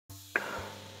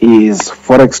Is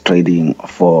Forex trading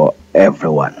for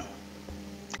everyone?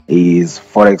 Is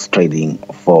Forex trading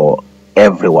for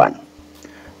everyone?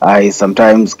 I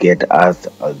sometimes get asked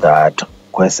that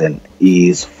question,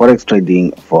 is Forex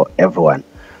trading for everyone?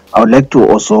 I would like to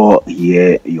also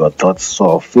hear your thoughts,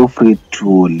 so feel free to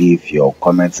leave your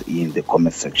comments in the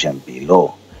comment section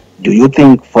below. Do you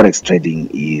think Forex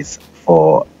trading is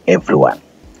for everyone?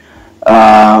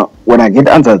 When I get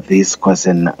answered this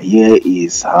question, here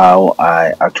is how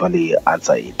I actually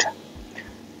answer it.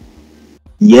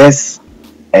 Yes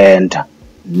and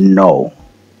no.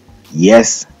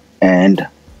 Yes and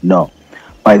no.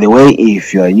 By the way,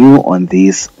 if you are new on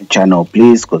this channel,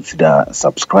 please consider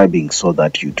subscribing so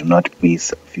that you do not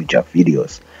miss future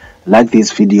videos. Like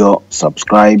this video,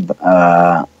 subscribe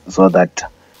so that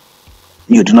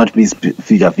you do not miss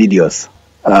future videos.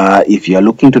 If you are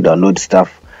looking to download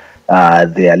stuff,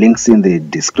 there are links in the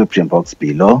description box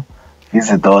below.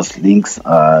 Visit those links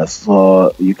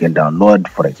so you can download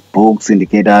forex books,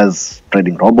 indicators,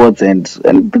 trading robots, and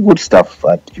the good stuff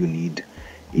that you need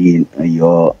in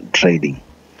your trading.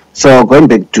 So going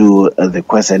back to the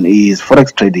question, is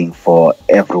forex trading for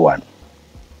everyone?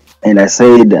 And I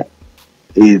said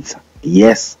it's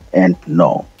yes and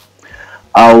no.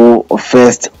 I'll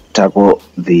first tackle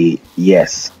the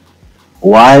yes.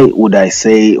 Why would I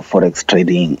say forex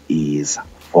trading is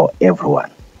for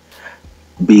everyone?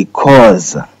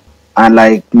 Because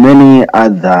unlike many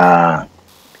other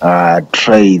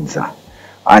trades,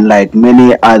 unlike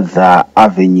many other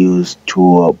avenues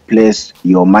to place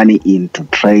your money in, to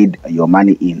trade your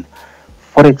money in,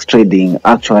 forex trading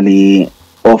actually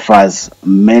offers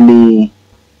many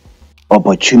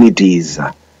opportunities.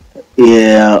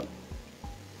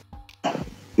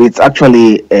 It's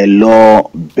actually a low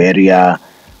barrier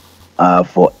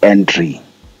for entry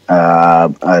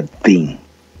thing.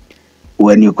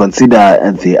 When you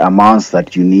consider the amounts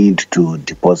that you need to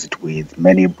deposit with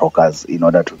many brokers in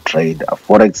order to trade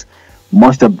forex,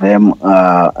 most of them,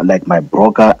 like my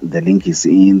broker, the link is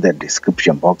in the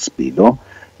description box below.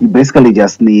 You basically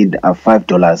just need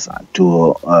 $5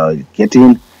 to get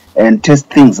in and test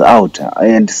things out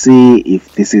and see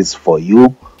if this is for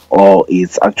you or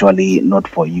it's actually not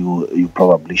for you. You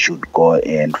probably should go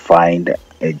and find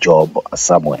a job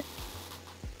somewhere,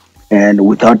 and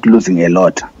without losing a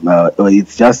lot.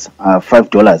 It's just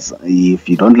 $5. If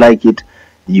you don't like it,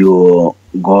 you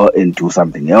go into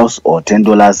something else, or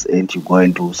 $10 and you go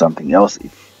into something else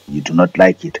if you do not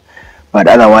like it. But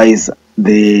otherwise,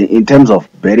 in terms of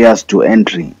barriers to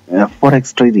entry,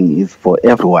 forex trading is for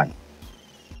everyone.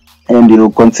 And you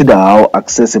consider how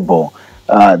accessible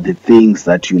the things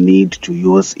that you need to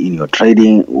use in your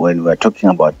trading. When we're talking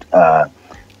about,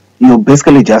 you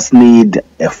basically just need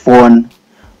a phone.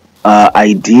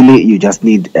 Ideally, you just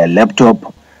need a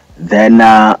laptop. Then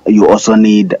you also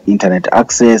need internet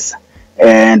access.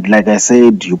 And like I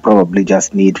said, you probably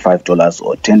just need $5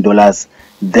 or $10.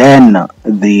 Then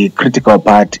the critical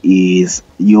part is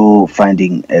you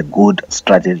finding a good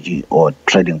strategy or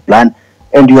trading plan,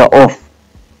 and you are off.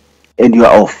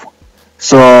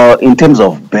 So in terms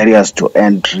of barriers to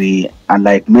entry,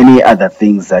 unlike many other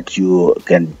things that you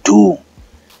can do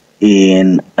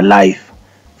in life,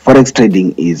 forex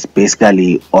trading is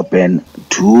basically open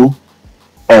to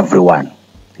everyone.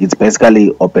 It's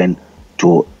basically open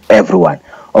to everyone.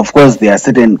 Of course, there are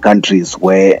certain countries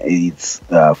where it's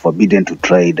forbidden to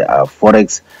trade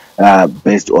forex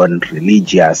based on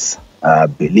religious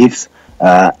beliefs.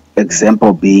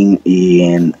 Example being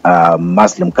in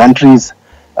Muslim countries,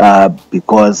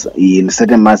 because in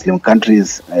certain Muslim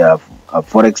countries,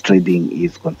 forex trading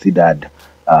is considered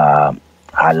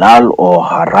halal or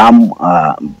haram.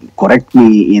 Correct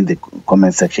me in the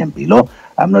comment section below.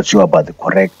 I'm not sure about the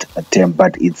correct term,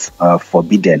 but it's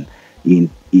forbidden in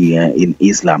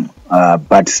Islam.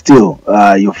 But still,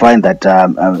 you find that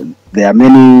there are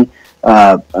many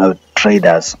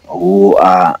traders who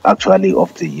are actually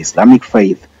of the Islamic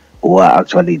faith who are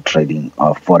actually trading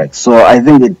forex. So I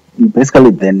think it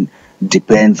basically then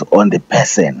depends on the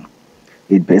person.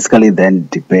 It basically then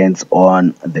depends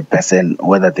on the person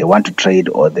whether they want to trade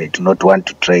or they do not want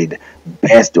to trade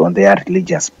based on their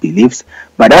religious beliefs.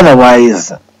 But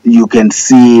otherwise, you can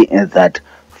see that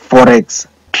forex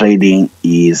trading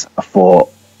is for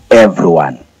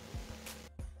everyone.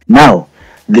 Now,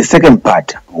 the second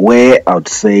part, where I would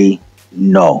say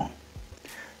no.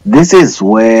 This is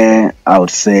where I would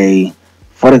say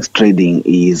forex trading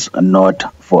is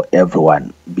not for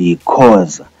everyone,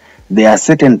 because there are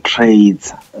certain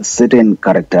traits, certain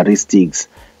characteristics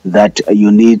that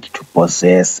you need to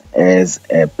possess as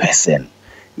a person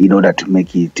in order to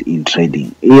make it in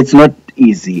trading. It's not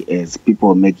easy as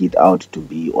people make it out to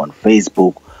be on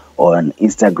Facebook on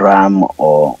Instagram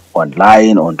or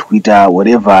online, on Twitter,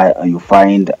 wherever you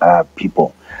find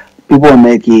people. People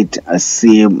make it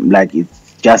seem like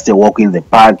it's just a walk in the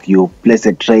park. You place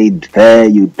a trade there,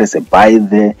 you place a buy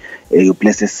there, you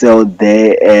place a sell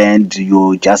there, and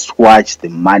you just watch the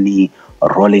money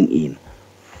rolling in.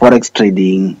 Forex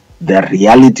trading, the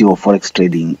reality of forex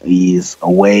trading is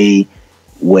way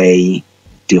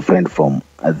different from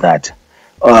that.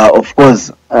 Of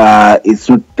course, it's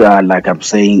not like I'm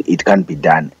saying it can't be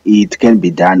done. It can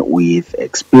be done with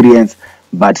experience,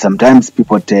 but sometimes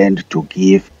people tend to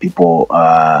give people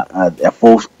a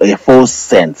false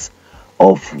sense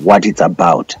of what it's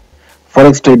about.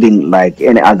 Forex trading, like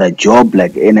any other job,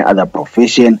 like any other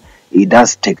profession, it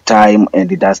does take time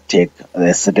and it does take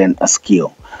a certain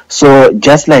skill. So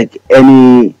just like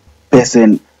any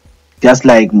person, just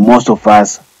like most of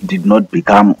us did not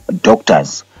become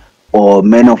doctors, or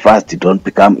many of us did not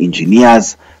become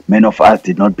engineers, many of us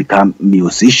did not become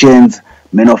musicians,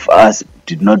 many of us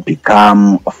did not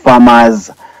become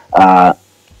farmers.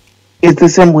 It's the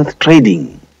same with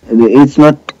trading. It's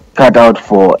not cut out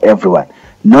for everyone.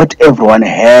 Not everyone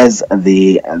has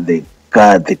the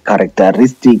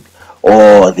characteristic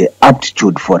or the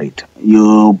aptitude for it.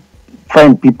 You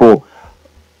find people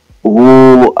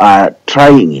who are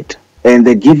trying it and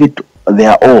they give it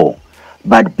their all,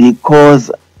 but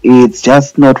because it's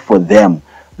just not for them,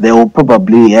 they will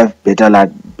probably have better luck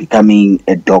becoming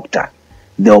a doctor.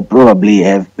 They'll probably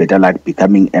have better luck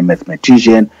becoming a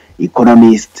mathematician,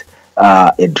 economist,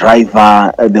 a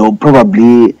driver. They will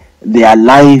probably, their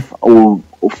life will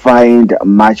find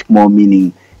much more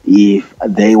meaning if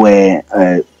they were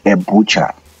a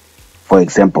butcher. For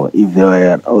example, if they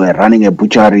were running a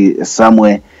butchery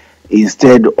somewhere,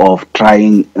 instead of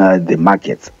trying the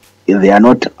markets. They are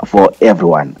not for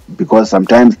everyone, because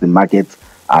sometimes the markets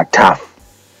are tough.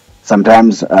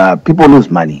 Sometimes people lose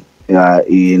money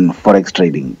in forex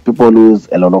trading. People lose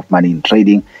a lot of money in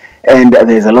trading, and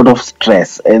there's a lot of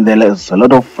stress and there's a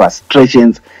lot of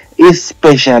frustrations,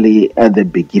 especially at the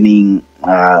beginning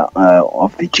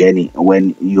of the journey,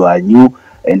 when you are new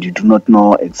and you do not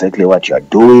know exactly what you are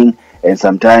doing, and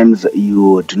sometimes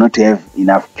you do not have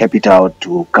enough capital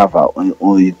to cover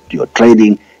all your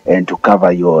trading and to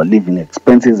cover your living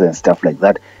expenses and stuff like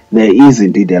that. There is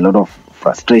indeed a lot of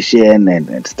frustration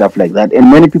and stuff like that,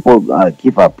 and many people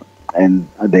give up and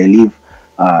they leave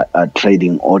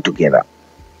trading altogether.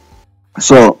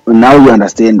 So now you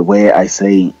understand where I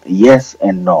say yes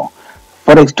and no.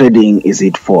 Forex trading, is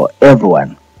it for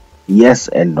everyone? Yes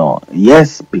and no.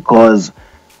 Yes, because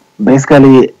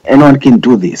basically anyone can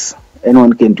do this.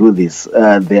 Anyone can do this.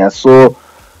 They are so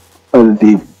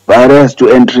the barriers to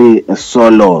entry is so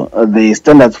low. The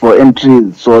standards for entry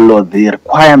is so low. The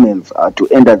requirements to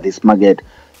enter this market,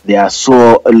 they are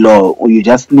so low. You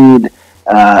just need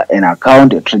an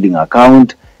account, a trading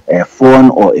account, a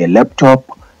phone or a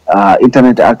laptop,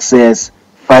 internet access.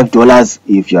 $5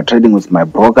 if you're trading with my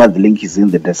broker. The link is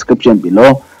in the description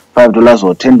below. $5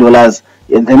 or $10,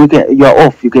 and then you're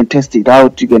off. You can test it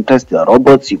out. You can test the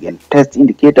robots. You can test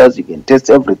indicators. You can test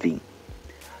everything.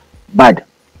 But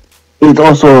it's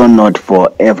also not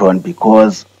for everyone,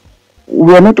 because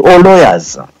we are not all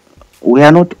lawyers. We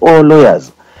are not all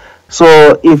lawyers.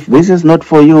 So if this is not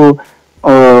for you,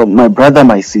 my brother,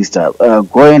 my sister,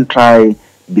 go and try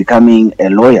becoming a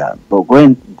lawyer. But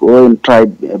go and try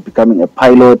becoming a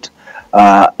pilot,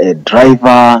 a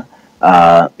driver,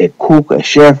 a cook, a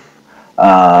chef. There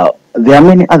are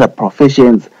many other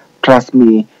professions, trust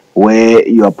me, where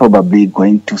you are probably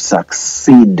going to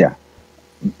succeed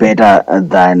better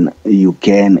than you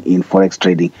can in forex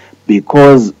trading.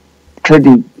 Because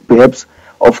trading, perhaps,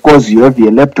 of course you have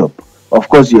your laptop, of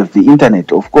course you have the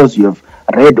internet, of course you have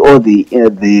read all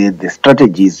the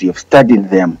strategies, you have studied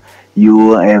them,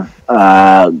 you have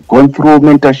gone through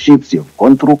mentorships, you've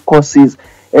gone through courses,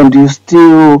 and you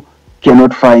still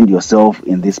cannot find yourself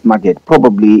in this market.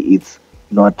 Probably it's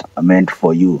not meant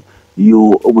for you.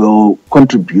 You will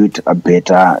contribute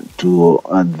better to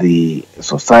the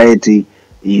society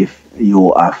if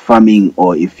you are farming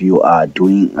or if you are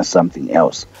doing something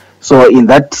else. So in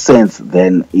that sense,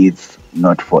 then it's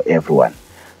not for everyone.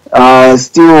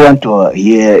 Still want to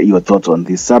hear your thoughts on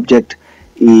this subject.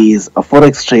 Is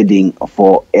forex trading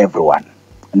for everyone?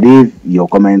 Leave your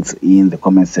comments in the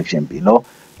comment section below.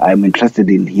 I'm interested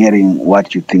in hearing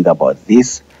what you think about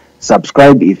this.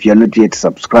 Subscribe if you're not yet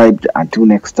subscribed. Until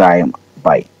next time,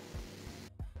 bye.